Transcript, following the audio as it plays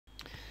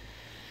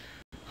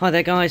Hi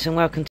there guys, and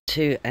welcome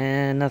to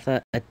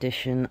another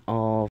edition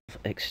of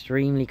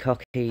Extremely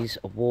Cocky's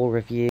War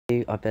Review.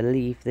 I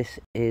believe this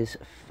is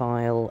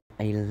file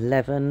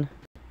 11.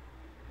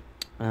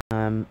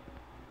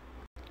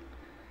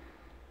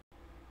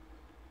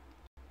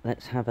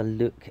 Let's have a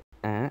look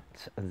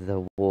at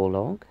the war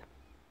log.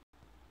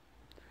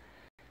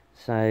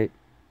 So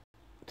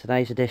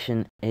today's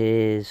edition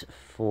is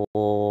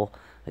for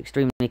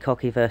Extremely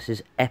Cocky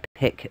versus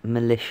Epic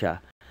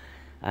Militia.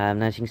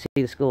 Now, as you can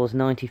see, the score is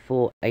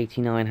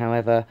 94-89.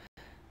 However,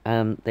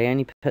 they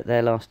only put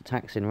their last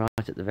attacks in right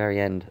at the very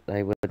end.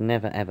 They were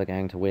never ever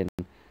going to win.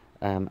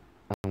 And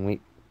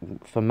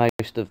for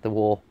most of the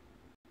war,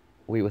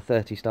 we were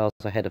 30 stars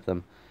ahead of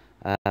them.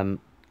 Now,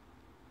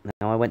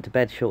 I went to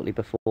bed shortly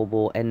before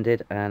war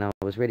ended, and I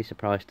was really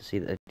surprised to see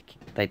that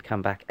they'd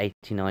come back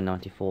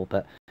 89-94.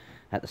 But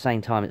at the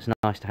same time, it's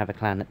nice to have a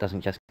clan that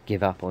doesn't just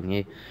give up on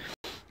you.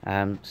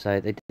 So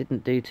they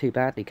didn't do too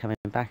badly coming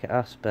back at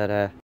us,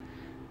 but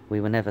we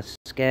were never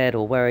scared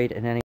or worried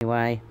in any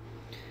way.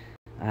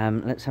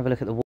 Let's have a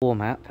look at the war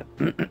map.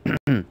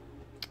 And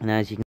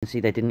as you can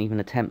see, they didn't even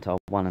attempt our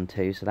 1 and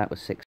 2, so that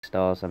was 6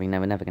 stars. I mean, they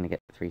were never going to get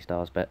 3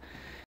 stars, but,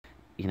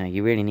 you know,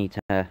 you really need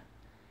to,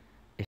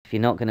 if you're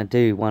not going to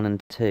do 1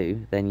 and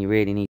 2, then you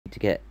really need to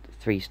get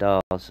 3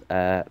 stars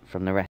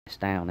from the rest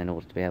down in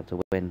order to be able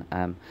to win.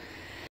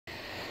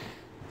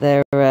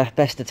 Their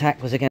best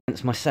attack was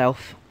against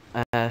myself,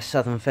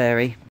 Southern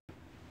Fairy.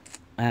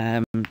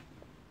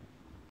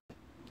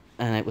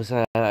 And it was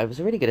a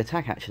really good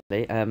attack,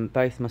 actually.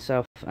 Both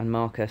myself and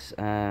Marcus,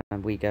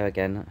 We Go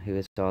Again, who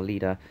is our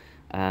leader,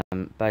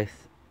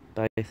 both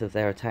of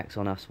their attacks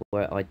on us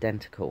were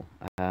identical,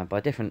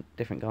 by different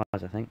guys,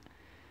 I think.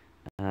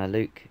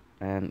 Luke,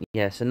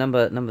 yeah. So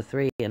number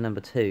 3 and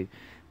number 2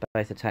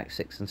 both attacked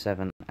 6 and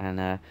 7, and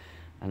their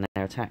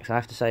attacks, I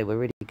have to say, were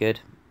really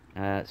good.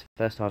 It's the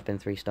first time I've been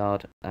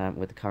 3-starred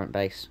with the current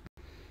base.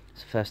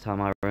 It's the first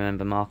time I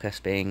remember Marcus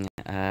being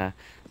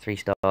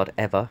 3-starred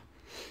ever.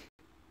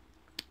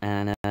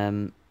 And,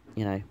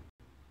 you know,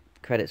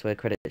 credits where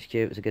credit's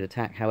due. It was a good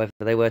attack. However,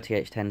 they were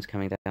TH10s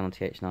coming down on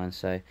TH9.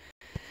 So,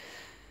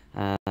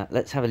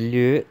 let's have a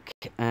look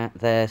at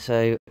their...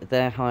 So,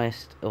 their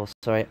highest... Or,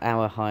 sorry,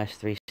 our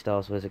highest 3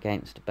 stars was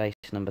against base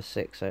number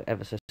 6. So,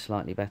 ever so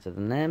slightly better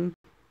than them.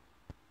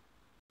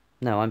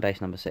 No, I'm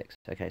base number 6.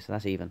 Okay, so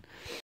that's even.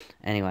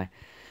 Anyway,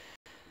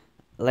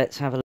 let's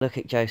have a look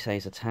at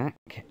Jose's attack.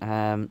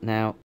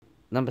 Now,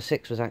 number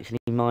 6 was actually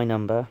my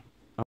number.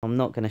 I'm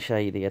not going to show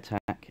you the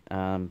attack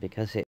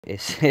because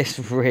it's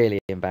really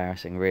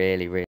embarrassing,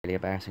 really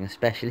embarrassing,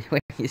 especially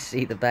when you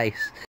see the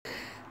base.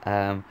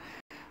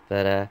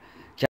 But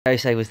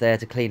Jose was there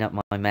to clean up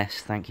my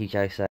mess. Thank you,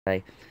 Jose.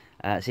 So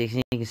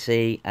you can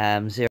see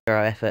 0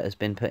 effort has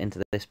been put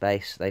into this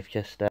base. They've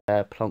just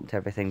plonked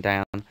everything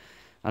down.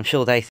 I'm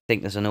sure they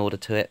think there's an order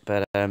to it,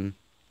 but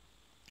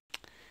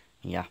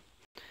yeah,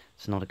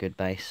 it's not a good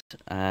base.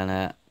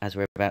 And as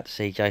we're about to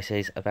see,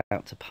 Jose's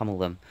about to pummel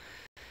them.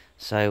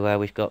 So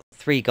we've got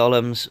 3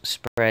 golems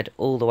spread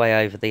all the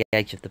way over the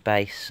edge of the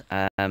base.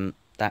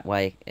 That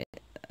way,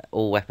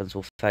 all weapons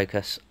will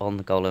focus on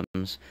the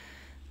golems,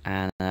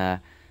 and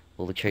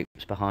all the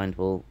troops behind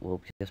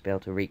will just be able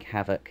to wreak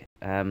havoc.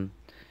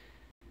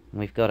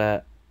 We've got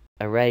a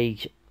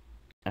rage,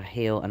 a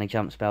heal, and a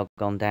jump spell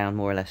gone down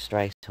more or less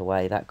straight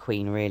away. That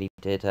queen really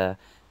did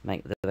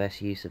make the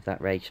best use of that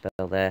rage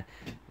spell there,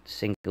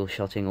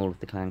 single-shotting all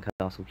of the clan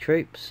castle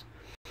troops.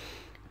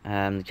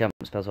 The jump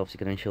spell's obviously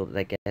going to ensure that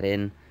they get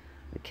in.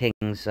 The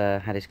King's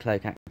had his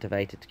cloak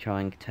activated to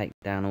try and take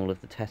down all of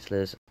the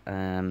Teslas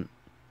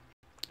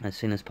as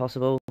soon as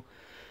possible.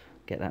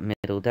 Get that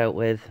middle dealt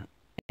with.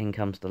 In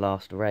comes the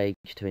last rage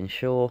to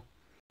ensure.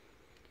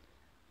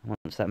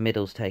 Once that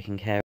middle's taken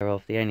care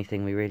of, the only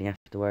thing we really have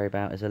to worry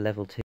about is a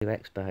level 2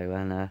 Expo,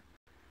 and I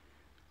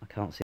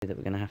can't see that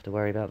we're going to have to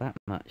worry about that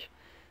much.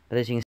 But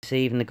as you can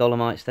see, even the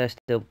Golemites, they're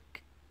still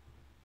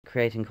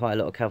creating quite a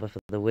lot of cover for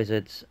the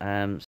wizards,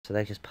 so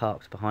they just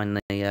parked behind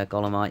the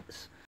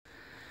Golemites,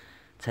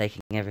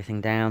 taking everything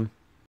down.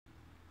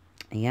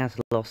 He has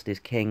lost his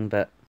king,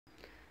 but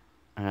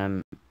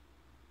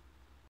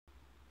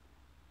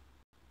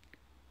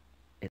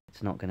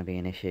it's not going to be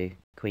an issue.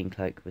 Queen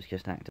Cloak was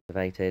just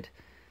activated.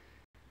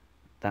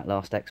 That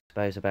last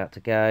Expo is about to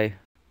go.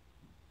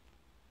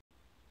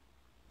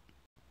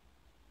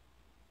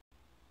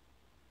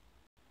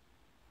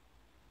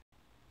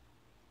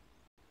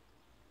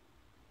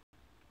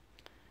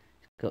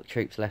 Got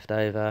troops left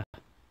over,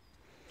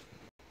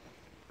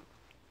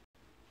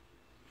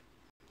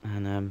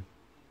 and a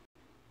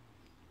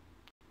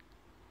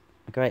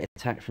great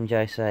attack from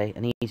Jose,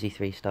 an easy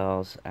 3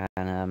 stars,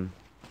 and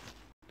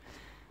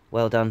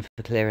well done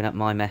for clearing up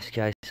my mess,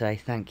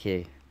 Jose. Thank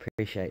you,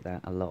 appreciate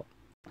that a lot.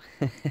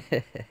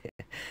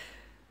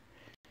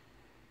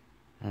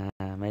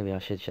 Maybe I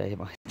should show you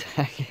my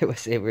attack.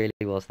 It really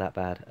was that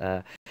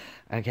bad.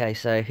 Okay,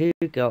 so who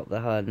got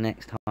the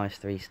next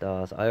highest 3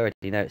 stars? I already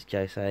know it's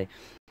Jose.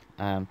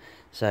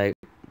 So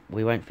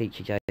we won't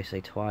feature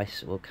Jose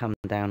twice. We'll come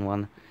down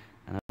one.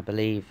 And I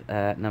believe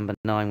number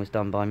 9 was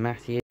done by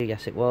Matthew.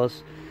 Yes, it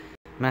was.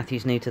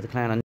 Matthew's new to the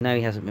clan. I know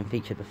he hasn't been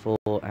featured before,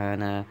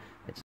 and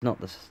it's not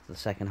the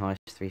second highest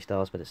 3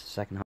 stars, but it's the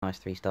second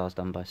highest 3 stars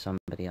done by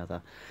somebody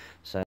other.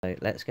 So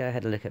let's go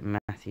ahead and look at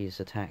Matthew's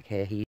attack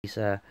here. He's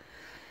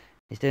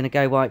doing a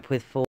go wipe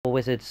with 4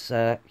 wizards.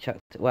 Well,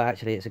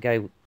 actually, it's a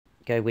go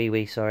wee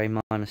wee. Sorry,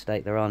 my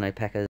mistake. There are no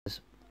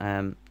P.E.K.K.A.s.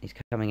 He's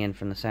coming in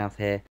from the south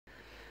here.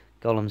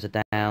 Golems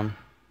are down.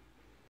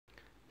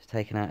 He's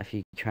taken out a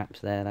few traps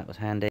there. That was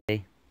handy.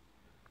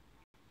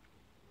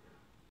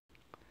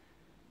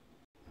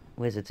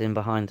 Wizards in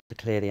behind to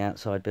clear the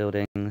outside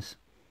buildings.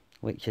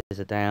 Witches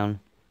are down.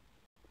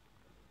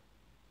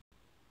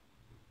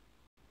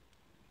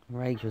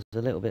 Rage was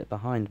a little bit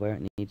behind where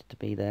it needed to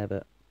be there,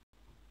 but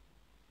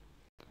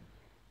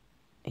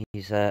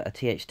he's a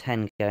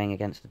TH10 going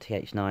against a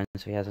TH9,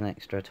 so he has an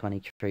extra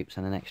 20 troops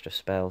and an extra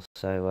spell,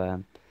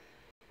 so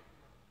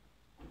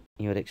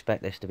you would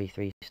expect this to be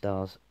 3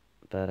 stars,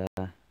 but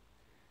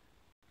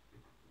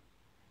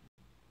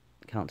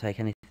can't take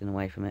anything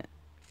away from it.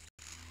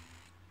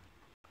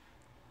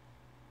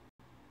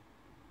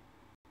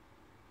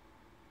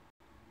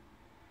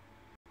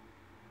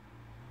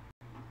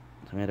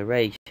 So we had a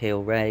Rage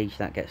heal, Rage,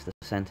 that gets the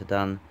centre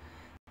done.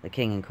 The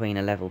King and Queen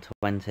are level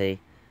 20.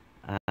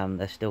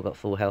 They've still got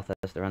full health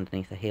as they're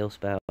underneath a heal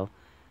spell,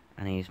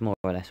 and he's more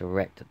or less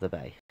wrecked the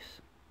base.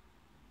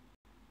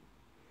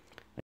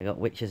 We've got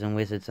Witches and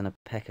Wizards and a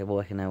P.E.K.K.A.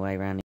 working their way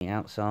around the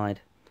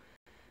outside,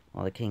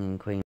 while the King and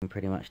Queen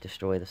pretty much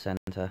destroy the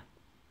centre.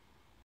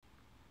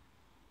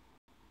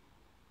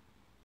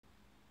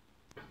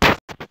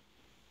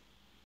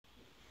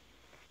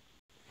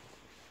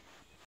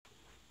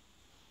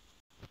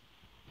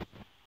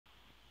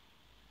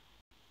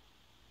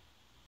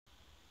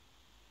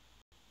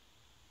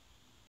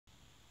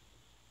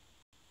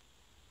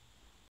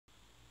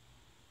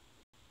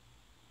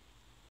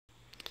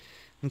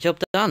 Job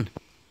done.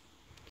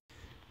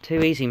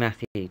 Too easy,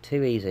 Matthew.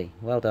 Too easy.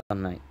 Well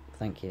done, mate.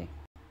 Thank you.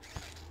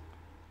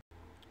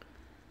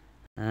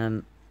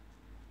 So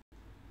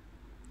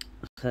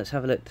let's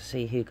have a look to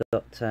see who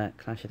got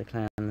Clash of the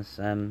Clans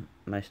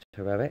most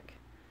heroic.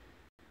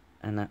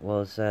 And that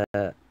was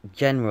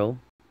General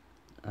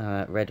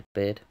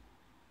Redbeard.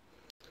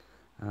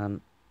 So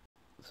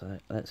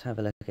let's have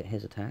a look at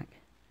his attack.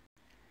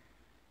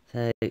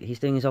 So he's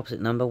doing his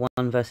opposite number, 1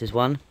 versus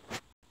 1.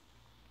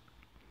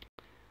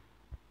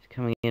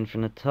 Coming in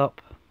from the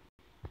top.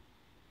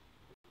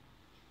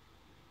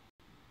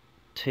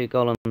 2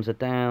 golems are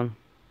down.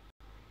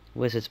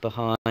 Wizards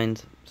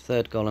behind.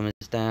 3rd golem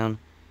is down.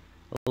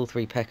 All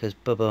 3 P.E.K.K.A.s,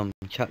 boom,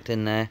 chucked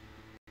in there.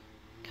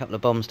 Couple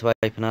of bombs to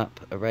open up.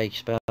 A rage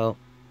spell. 2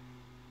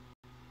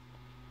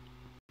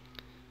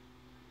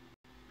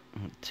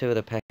 of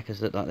the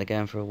P.E.K.K.A.s look like they're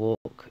going for a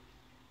walk.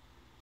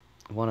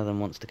 One of them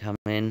wants to come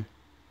in.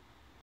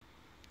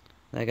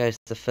 There goes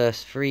the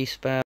first free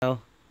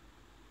spell.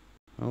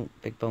 Oh,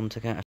 big bomb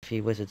took out a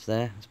few wizards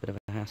there. It's a bit of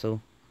a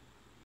hassle.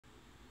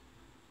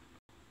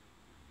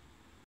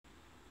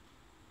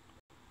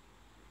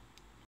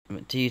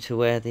 But due to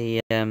where the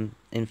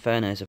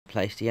Infernos are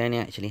placed, he only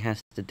actually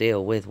has to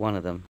deal with one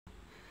of them.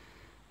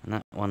 And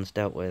that one's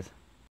dealt with.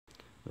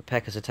 The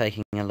P.E.K.K.A.s are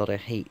taking a lot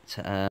of heat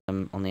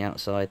on the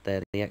outside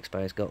there. The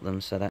Expo's got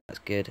them, so that's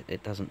good.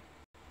 It doesn't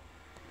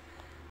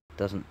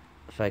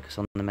focus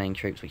on the main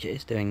troops, which it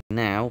is doing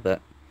now,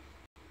 but...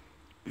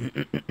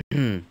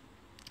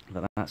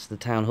 But that's the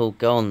town hall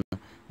gone.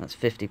 That's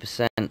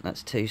 50%.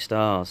 That's 2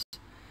 stars.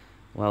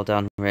 Well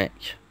done,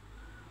 Rich.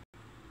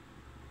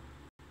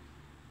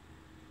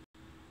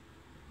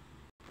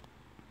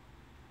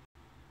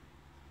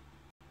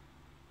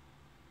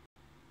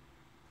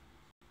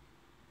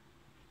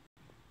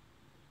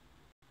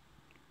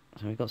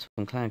 So we've got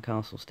some Clan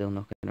Castle still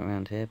knocking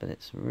around here, but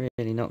it's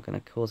really not going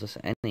to cause us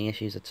any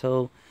issues at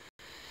all.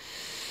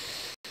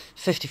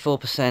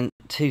 54%,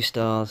 2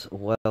 stars.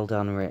 Well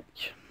done,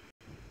 Rich.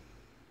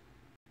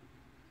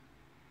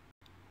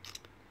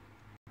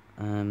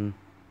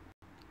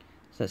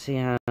 So let's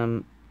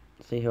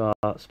see who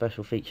our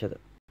special feature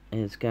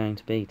is going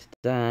to be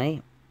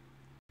today.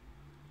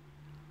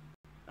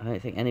 I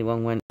don't think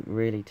anyone went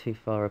really too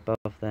far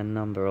above their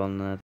number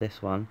on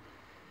this one.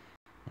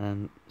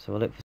 So we'll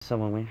look for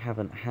someone we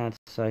haven't had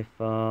so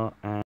far,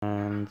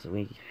 and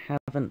we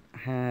haven't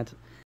had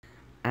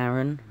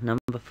Aaron,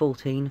 number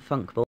 14,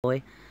 Funk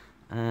Boy.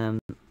 I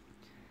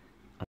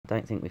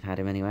don't think we've had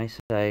him anyway,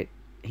 so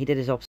he did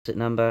his opposite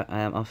number.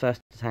 Our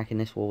first attack in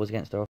this war was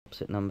against our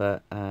opposite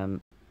number.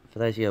 For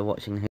those of you who are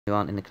watching who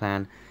aren't in the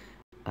clan,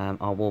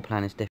 our war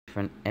plan is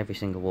different every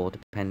single war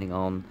depending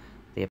on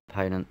the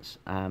opponents.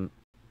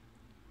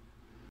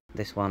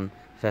 This one,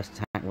 first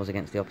attack was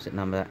against the opposite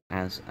number,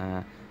 as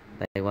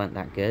they weren't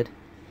that good.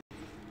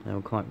 They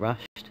were quite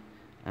rushed.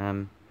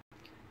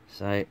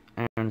 So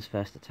Aaron's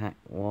first attack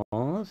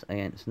was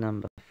against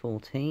number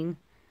 14.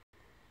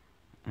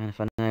 And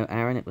if I know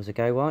Aaron, it was a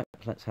go wipe.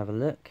 Let's have a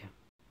look.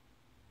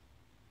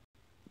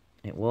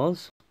 It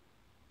was.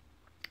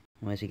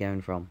 Where's he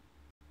going from?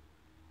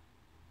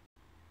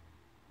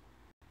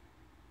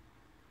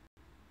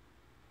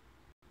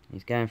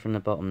 He's going from the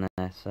bottom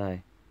there, so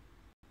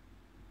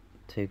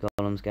 2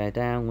 golems go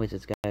down,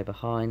 wizards go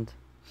behind,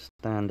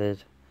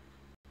 standard,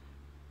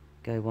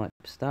 go wipe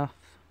stuff.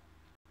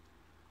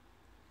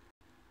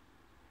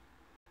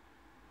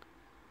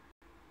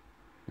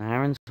 Now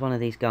Aaron's one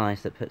of these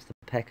guys that puts the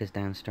P.E.K.K.A.s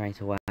down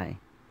straight away,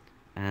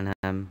 and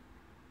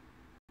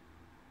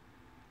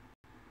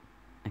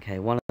okay,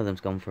 one of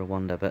them's gone for a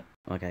wonder, but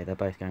okay, they're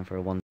both going for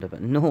a wonder,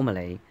 but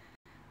normally,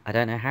 I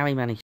don't know how he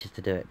manages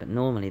to do it, but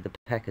normally the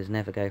P.E.K.K.A.s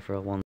never go for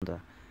a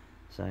wonder,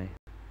 so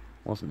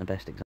wasn't the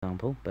best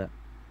example, but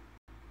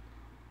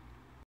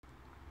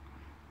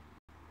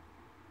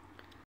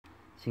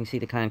so you can see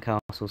the clan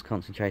castle's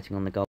concentrating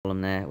on the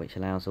golem there, which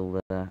allows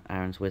all the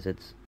Aaron's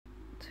wizards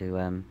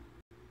to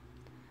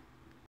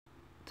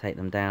take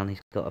them down.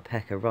 He's got a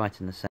P.E.K.K.A. right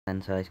in the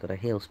centre, he's got a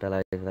heal spell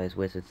over those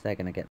wizards, they're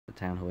going to get the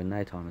town hall in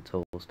no time at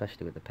all,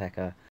 especially with the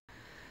P.E.K.K.A.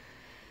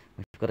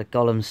 We've got a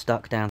golem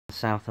stuck down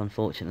south,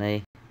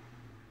 unfortunately.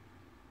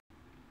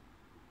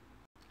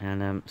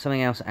 And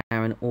something else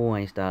Aaron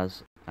always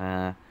does,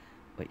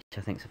 which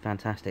I think is a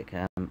fantastic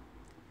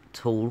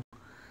tool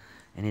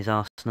in his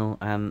arsenal,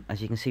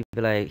 as you can see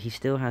below, he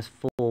still has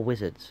 4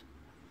 wizards,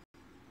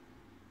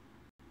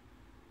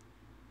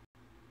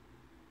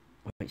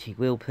 which he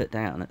will put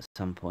down at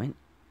some point,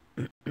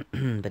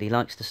 but he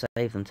likes to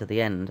save them to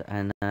the end,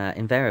 and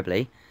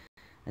invariably,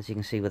 as you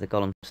can see with the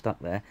golem stuck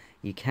there,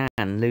 you can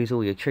lose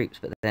all your troops,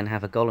 but then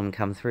have a golem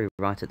come through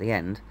right at the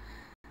end.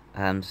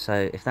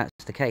 So if that's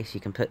the case,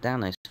 you can put down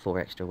those 4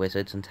 extra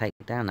wizards and take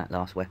down that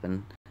last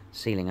weapon,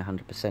 sealing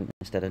 100%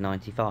 instead of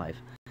 95.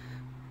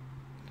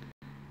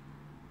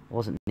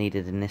 Wasn't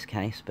needed in this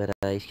case, but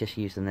he's just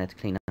used them there to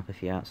clean up a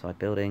few outside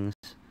buildings.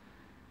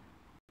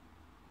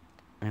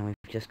 And we've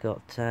just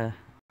got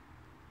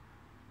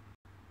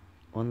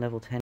 1 level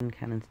 10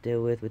 cannon to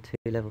deal with 2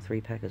 level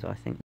 3 P.E.K.K.A.s. I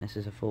think this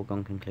is a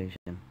foregone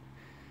conclusion.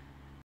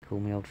 Call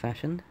me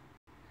old-fashioned.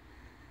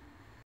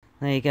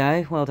 There you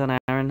go. Well done,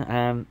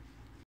 Aaron.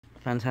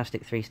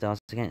 Fantastic 3 stars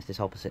against this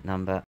opposite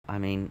number. I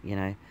mean, you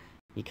know,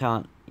 you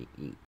can't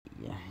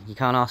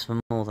ask for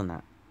more than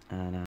that.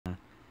 And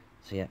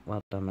so yeah,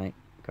 well done, mate.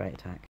 Great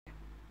attack.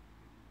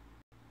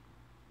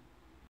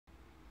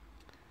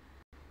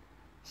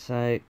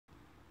 So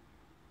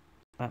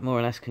that more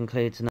or less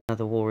concludes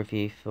another war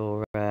review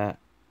for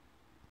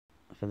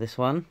this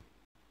one.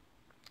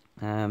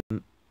 I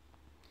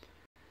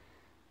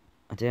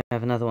do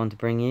have another one to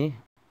bring you.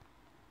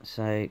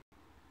 So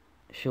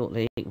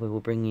shortly we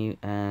will bring you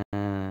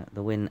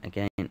the win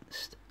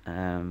against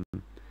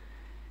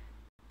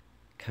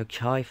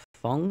Kochai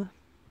Fong.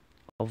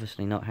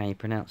 Obviously not how you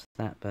pronounce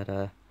that, but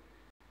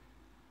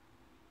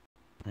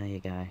there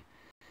you go.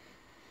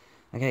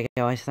 Okay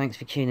guys, thanks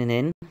for tuning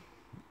in,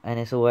 and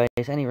as always,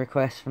 any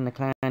requests from the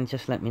clan,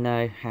 just let me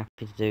know.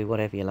 Happy to do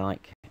whatever you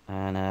like,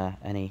 and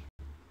any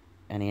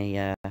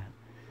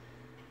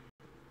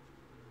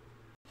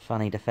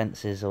funny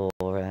defences or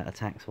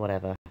attacks,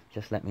 whatever,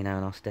 just let me know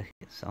and I'll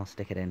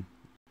stick it in.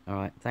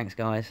 Alright, thanks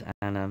guys,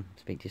 and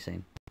speak to you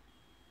soon.